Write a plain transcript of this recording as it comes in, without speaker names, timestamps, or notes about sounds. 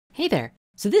Hey there.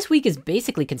 So this week is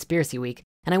basically conspiracy week,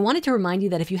 and I wanted to remind you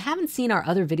that if you haven't seen our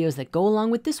other videos that go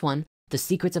along with this one, The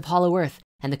Secrets of Hollow Earth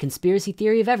and The Conspiracy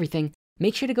Theory of Everything,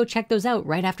 make sure to go check those out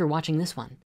right after watching this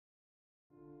one.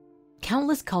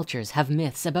 Countless cultures have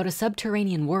myths about a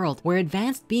subterranean world where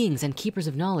advanced beings and keepers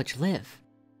of knowledge live.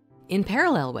 In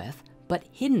parallel with, but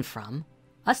hidden from,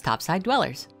 us topside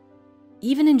dwellers.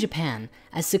 Even in Japan,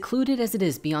 as secluded as it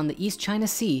is beyond the East China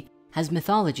Sea, has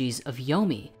mythologies of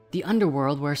Yomi, the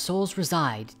underworld where souls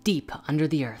reside deep under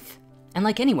the earth. And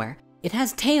like anywhere, it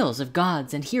has tales of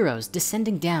gods and heroes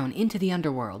descending down into the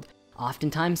underworld,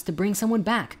 oftentimes to bring someone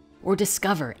back or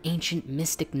discover ancient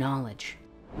mystic knowledge.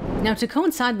 Now, to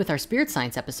coincide with our spirit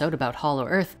science episode about Hollow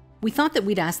Earth, we thought that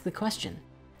we'd ask the question,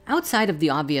 outside of the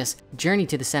obvious journey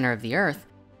to the center of the earth,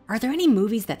 are there any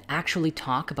movies that actually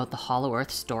talk about the Hollow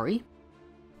Earth story?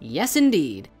 Yes,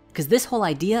 indeed, because this whole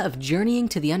idea of journeying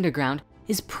to the underground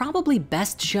is probably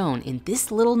best shown in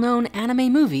this little known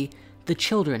anime movie, The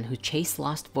Children Who Chase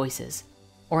Lost Voices,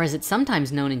 or as it's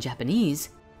sometimes known in Japanese,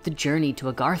 The Journey to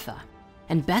Agartha.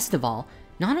 And best of all,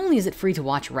 not only is it free to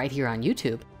watch right here on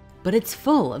YouTube, but it's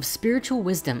full of spiritual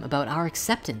wisdom about our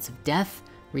acceptance of death,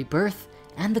 rebirth,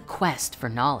 and the quest for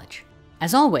knowledge.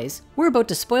 As always, we're about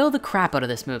to spoil the crap out of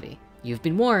this movie. You've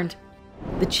been warned.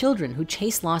 The Children Who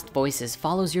Chase Lost Voices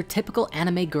follows your typical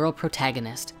anime girl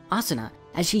protagonist, Asuna,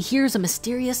 as she hears a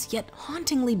mysterious yet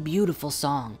hauntingly beautiful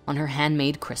song on her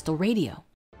handmade crystal radio.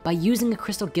 By using a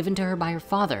crystal given to her by her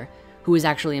father, who is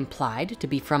actually implied to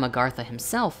be from Agartha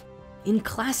himself, in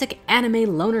classic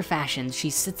anime loner fashion, she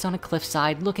sits on a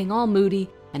cliffside looking all moody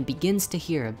and begins to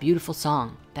hear a beautiful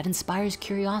song that inspires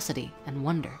curiosity and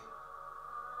wonder.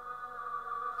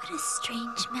 What a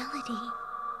strange melody.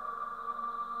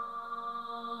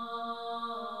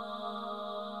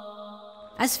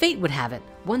 As fate would have it,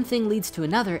 one thing leads to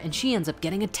another and she ends up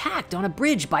getting attacked on a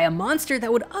bridge by a monster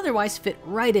that would otherwise fit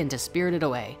right into Spirited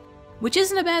Away, which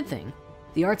isn't a bad thing.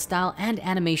 The art style and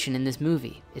animation in this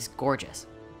movie is gorgeous.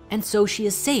 And so she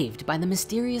is saved by the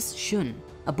mysterious Shun,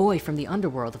 a boy from the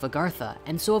underworld of Agartha,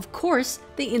 and so of course,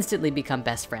 they instantly become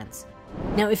best friends.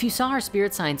 Now, if you saw our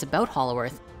spirit science about Hollow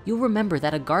Earth, you'll remember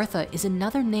that Agartha is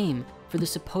another name for the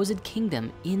supposed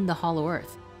kingdom in the Hollow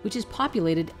Earth, which is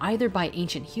populated either by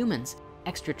ancient humans,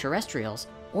 extraterrestrials,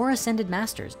 or ascended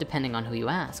masters, depending on who you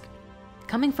ask.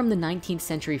 Coming from the 19th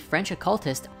century French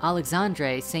occultist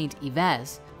Alexandre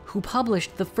Saint-Yves, who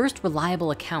published the first reliable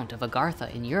account of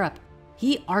Agartha in Europe,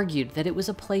 he argued that it was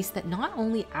a place that not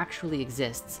only actually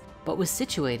exists, but was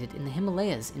situated in the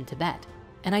Himalayas in Tibet,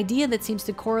 an idea that seems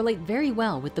to correlate very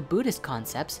well with the Buddhist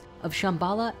concepts of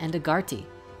Shambhala and Agarthi,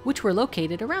 which were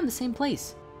located around the same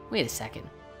place. Wait a second,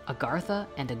 Agartha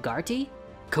and Agarthi?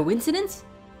 Coincidence?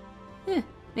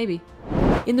 Maybe.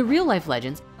 In the real life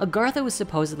legends, Agartha was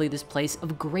supposedly this place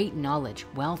of great knowledge,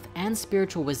 wealth, and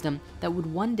spiritual wisdom that would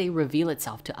one day reveal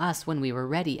itself to us when we were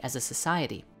ready as a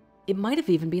society. It might have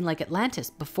even been like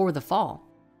Atlantis before the fall.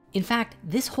 In fact,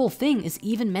 this whole thing is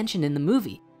even mentioned in the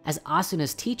movie, as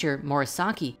Asuna's teacher,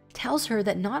 Morisaki, tells her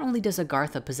that not only does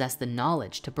Agartha possess the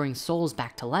knowledge to bring souls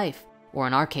back to life, or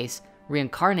in our case,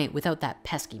 reincarnate without that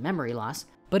pesky memory loss,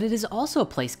 but it is also a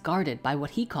place guarded by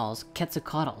what he calls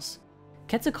Quetzalcoatls.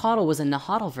 Quetzalcoatl was a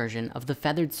Nahuatl version of the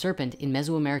feathered serpent in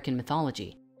Mesoamerican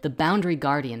mythology, the boundary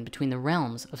guardian between the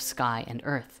realms of sky and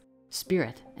earth,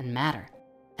 spirit and matter,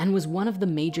 and was one of the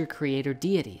major creator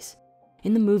deities.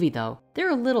 In the movie though,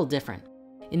 they're a little different.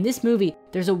 In this movie,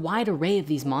 there's a wide array of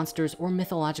these monsters or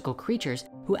mythological creatures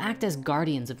who act as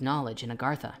guardians of knowledge in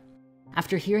Agartha.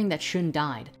 After hearing that Shun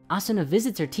died, Asuna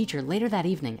visits her teacher later that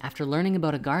evening after learning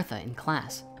about Agartha in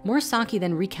class. Morisaki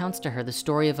then recounts to her the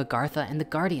story of Agartha and the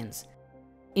Guardians.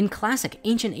 In classic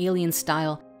ancient alien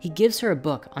style, he gives her a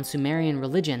book on Sumerian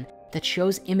religion that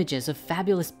shows images of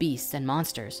fabulous beasts and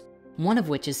monsters, one of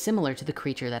which is similar to the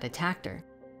creature that attacked her.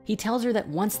 He tells her that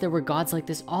once there were gods like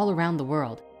this all around the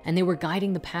world, and they were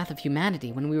guiding the path of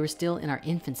humanity when we were still in our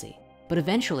infancy. But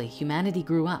eventually humanity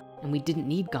grew up and we didn't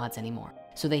need gods anymore.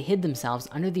 So they hid themselves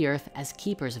under the earth as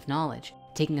keepers of knowledge,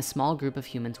 taking a small group of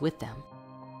humans with them.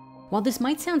 While this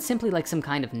might sound simply like some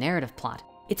kind of narrative plot,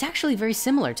 it's actually very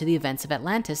similar to the events of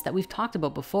Atlantis that we've talked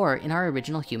about before in our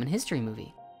original human history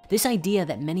movie. This idea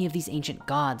that many of these ancient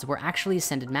gods were actually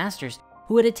ascended masters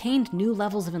who had attained new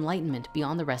levels of enlightenment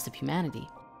beyond the rest of humanity.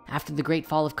 After the great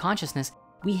fall of consciousness,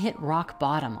 we hit rock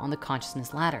bottom on the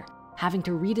consciousness ladder, having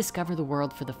to rediscover the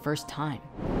world for the first time.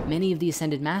 Many of the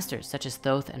ascended masters, such as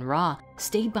Thoth and Ra,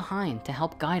 stayed behind to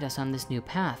help guide us on this new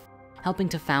path, helping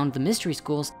to found the mystery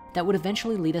schools that would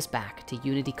eventually lead us back to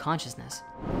unity consciousness.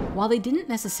 While they didn't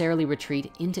necessarily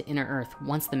retreat into inner earth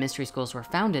once the mystery schools were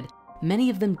founded, many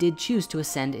of them did choose to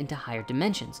ascend into higher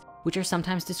dimensions, which are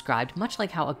sometimes described much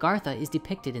like how Agartha is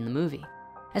depicted in the movie.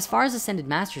 As far as ascended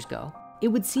masters go, it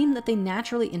would seem that they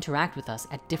naturally interact with us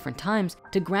at different times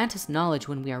to grant us knowledge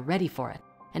when we are ready for it,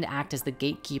 and act as the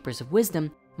gatekeepers of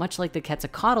wisdom, much like the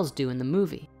Quetzalcoatl's do in the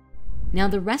movie. Now,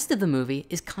 the rest of the movie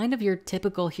is kind of your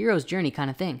typical hero's journey kind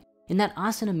of thing, in that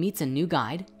Asuna meets a new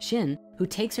guide, Shin, who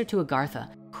takes her to Agartha,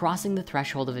 crossing the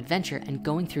threshold of adventure and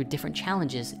going through different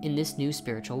challenges in this new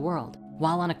spiritual world,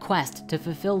 while on a quest to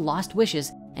fulfill lost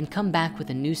wishes and come back with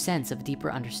a new sense of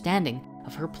deeper understanding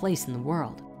of her place in the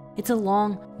world. It's a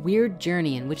long, weird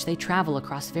journey in which they travel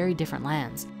across very different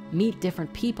lands, meet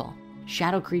different people,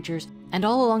 shadow creatures, and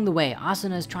all along the way,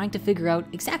 Asuna is trying to figure out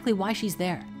exactly why she's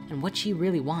there and what she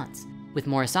really wants, with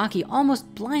Morisaki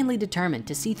almost blindly determined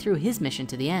to see through his mission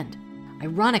to the end.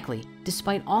 Ironically,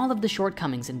 despite all of the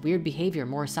shortcomings and weird behavior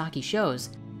Morisaki shows,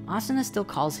 Asuna still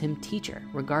calls him teacher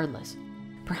regardless.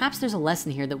 Perhaps there's a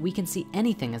lesson here that we can see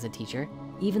anything as a teacher,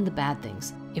 even the bad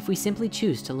things, if we simply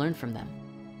choose to learn from them.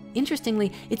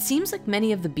 Interestingly, it seems like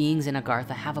many of the beings in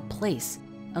Agartha have a place,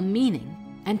 a meaning,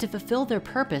 and to fulfill their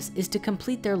purpose is to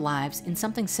complete their lives in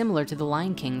something similar to the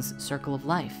Lion King's circle of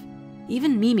life.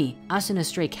 Even Mimi, Asuna's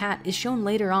stray cat, is shown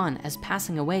later on as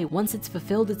passing away once it's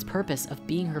fulfilled its purpose of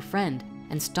being her friend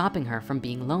and stopping her from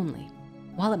being lonely.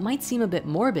 While it might seem a bit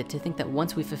morbid to think that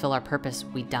once we fulfill our purpose,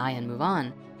 we die and move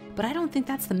on, but I don't think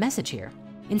that's the message here.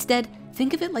 Instead,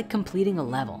 think of it like completing a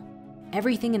level.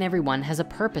 Everything and everyone has a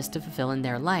purpose to fulfill in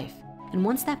their life, and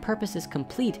once that purpose is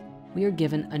complete, we are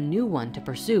given a new one to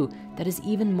pursue that is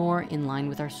even more in line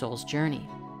with our soul's journey.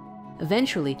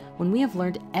 Eventually, when we have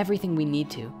learned everything we need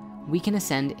to, we can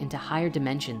ascend into higher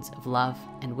dimensions of love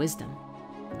and wisdom.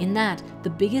 In that, the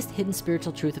biggest hidden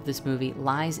spiritual truth of this movie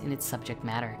lies in its subject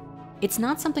matter. It's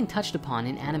not something touched upon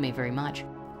in anime very much,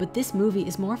 but this movie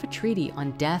is more of a treatise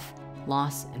on death,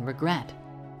 loss, and regret.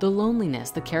 The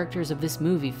loneliness the characters of this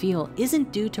movie feel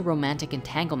isn't due to romantic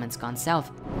entanglements gone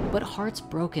south, but hearts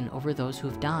broken over those who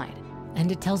have died.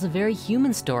 And it tells a very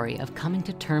human story of coming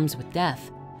to terms with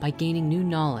death by gaining new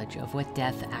knowledge of what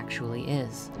death actually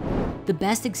is. The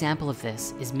best example of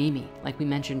this is Mimi, like we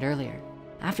mentioned earlier.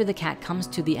 After the cat comes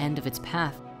to the end of its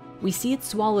path, we see it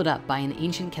swallowed up by an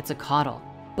ancient Quetzalcoatl,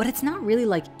 but it's not really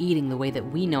like eating the way that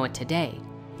we know it today.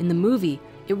 In the movie,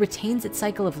 it retains its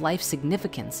cycle of life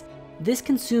significance. This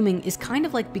consuming is kind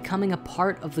of like becoming a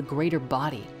part of the greater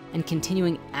body and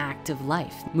continuing active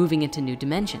life, moving into new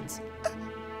dimensions.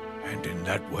 And in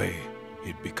that way,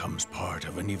 it becomes part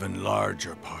of an even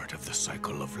larger part of the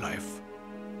cycle of life.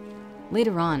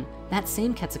 Later on, that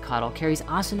same Quetzalcoatl carries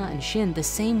Asuna and Shin the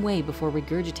same way before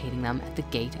regurgitating them at the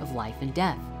gate of life and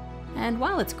death. And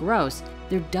while it's gross,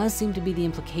 there does seem to be the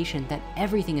implication that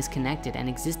everything is connected and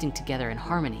existing together in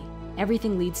harmony.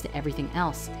 Everything leads to everything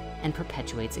else and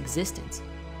perpetuates existence.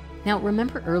 Now,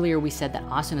 remember earlier we said that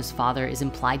Asuna's father is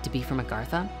implied to be from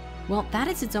Agartha? Well, that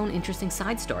is its own interesting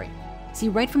side story. See,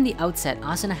 right from the outset,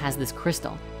 Asuna has this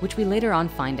crystal, which we later on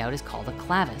find out is called a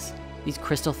clavis. These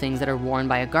crystal things that are worn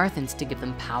by Agarthans to give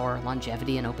them power,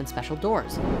 longevity, and open special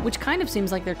doors, which kind of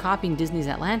seems like they're copying Disney's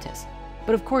Atlantis.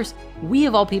 But of course, we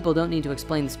of all people don't need to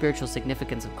explain the spiritual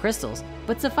significance of crystals,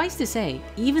 but suffice to say,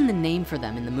 even the name for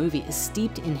them in the movie is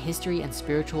steeped in history and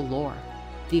spiritual lore.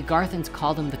 The Agarthans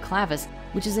call them the clavis,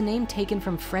 which is a name taken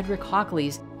from Frederick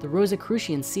Hockley's The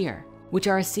Rosicrucian Seer, which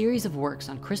are a series of works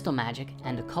on crystal magic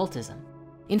and occultism.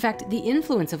 In fact, the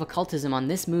influence of occultism on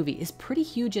this movie is pretty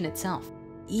huge in itself.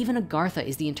 Even Agartha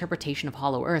is the interpretation of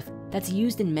Hollow Earth that's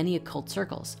used in many occult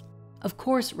circles. Of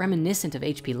course, reminiscent of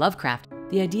H.P. Lovecraft,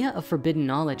 the idea of forbidden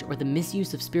knowledge or the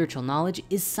misuse of spiritual knowledge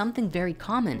is something very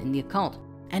common in the occult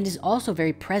and is also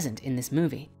very present in this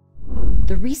movie.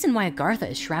 The reason why Agartha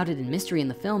is shrouded in mystery in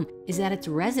the film is that its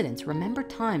residents remember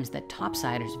times that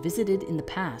topsiders visited in the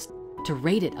past to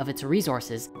raid it of its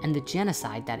resources and the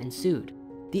genocide that ensued.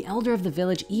 The elder of the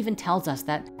village even tells us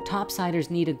that topsiders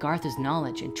need Agartha's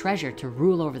knowledge and treasure to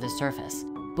rule over the surface,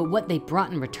 but what they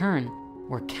brought in return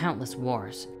were countless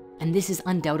wars. And this is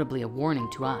undoubtedly a warning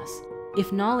to us.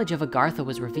 If knowledge of Agartha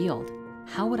was revealed,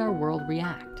 how would our world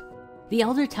react? The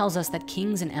elder tells us that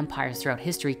kings and empires throughout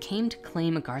history came to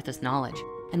claim Agartha's knowledge,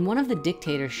 and one of the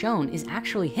dictators shown is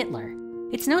actually Hitler.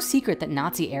 It's no secret that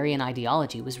Nazi Aryan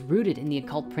ideology was rooted in the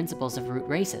occult principles of root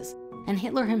races, and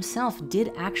Hitler himself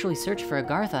did actually search for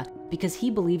Agartha because he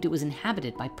believed it was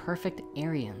inhabited by perfect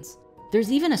Aryans.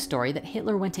 There's even a story that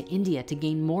Hitler went to India to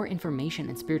gain more information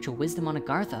and spiritual wisdom on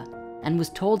Agartha, and was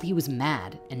told he was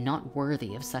mad and not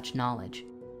worthy of such knowledge.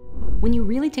 When you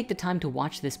really take the time to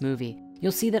watch this movie,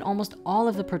 you'll see that almost all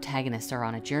of the protagonists are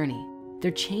on a journey.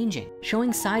 They're changing,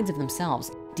 showing sides of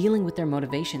themselves, dealing with their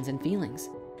motivations and feelings.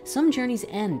 some journeys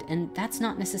end, and that's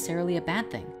not necessarily a bad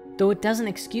thing, though it doesn't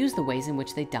excuse the ways in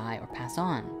which they die or pass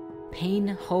on. Pain,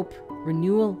 hope,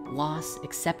 renewal, loss,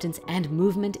 acceptance, and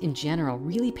movement in general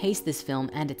really pace this film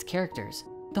and its characters.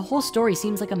 The whole story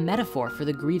seems like a metaphor for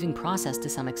the grieving process to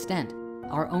some extent,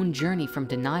 our own journey from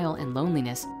denial and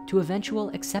loneliness to eventual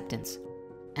acceptance.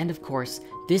 And of course,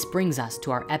 this brings us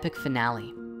to our epic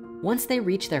finale. Once they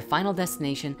reach their final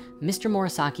destination, Mr.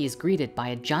 Murasaki is greeted by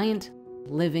a giant,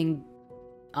 living,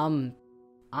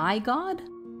 eye god?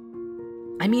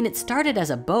 I mean, it started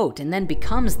as a boat and then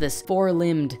becomes this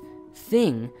four-limbed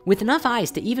thing with enough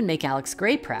eyes to even make Alex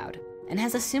Gray proud, and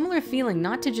has a similar feeling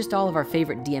not to just all of our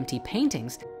favorite DMT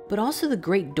paintings, but also the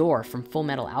Great Door from Full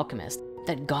Metal Alchemist,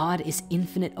 that God is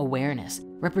infinite awareness,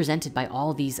 represented by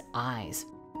all these eyes.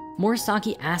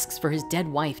 Murasaki asks for his dead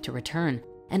wife to return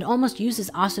and almost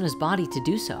uses Asuna's body to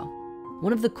do so.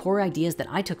 One of the core ideas that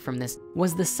I took from this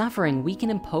was the suffering we can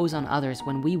impose on others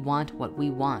when we want what we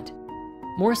want.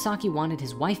 Murasaki wanted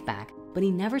his wife back, but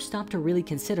he never stopped to really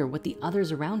consider what the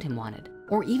others around him wanted,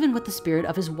 or even what the spirit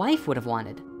of his wife would have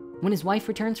wanted. When his wife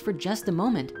returns for just a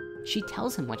moment, she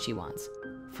tells him what she wants,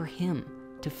 for him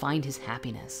to find his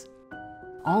happiness.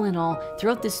 All in all,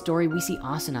 throughout this story, we see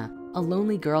Asuna, a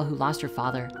lonely girl who lost her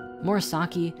father,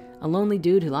 Murasaki, a lonely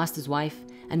dude who lost his wife,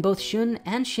 and both Shun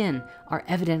and Shin are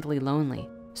evidently lonely,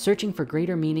 searching for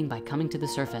greater meaning by coming to the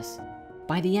surface.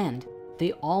 By the end,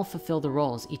 they all fulfill the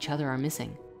roles each other are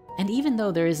missing. And even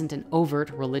though there isn't an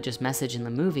overt religious message in the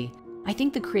movie, I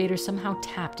think the creators somehow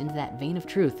tapped into that vein of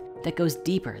truth that goes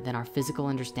deeper than our physical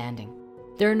understanding.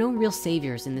 There are no real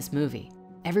saviors in this movie.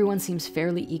 Everyone seems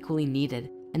fairly equally needed,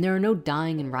 and there are no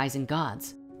dying and rising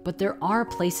gods. But there are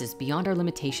places beyond our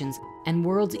limitations and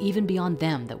worlds even beyond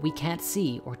them that we can't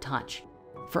see or touch.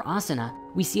 For Asuna,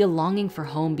 we see a longing for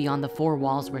home beyond the four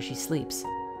walls where she sleeps.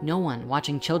 No one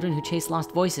watching children who chase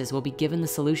lost voices will be given the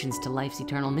solutions to life's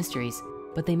eternal mysteries,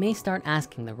 but they may start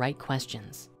asking the right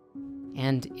questions.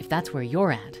 And if that's where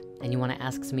you're at and you wanna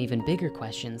ask some even bigger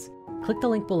questions, click the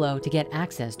link below to get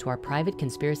access to our private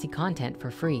conspiracy content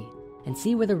for free and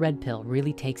see where the red pill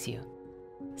really takes you.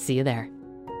 See you there.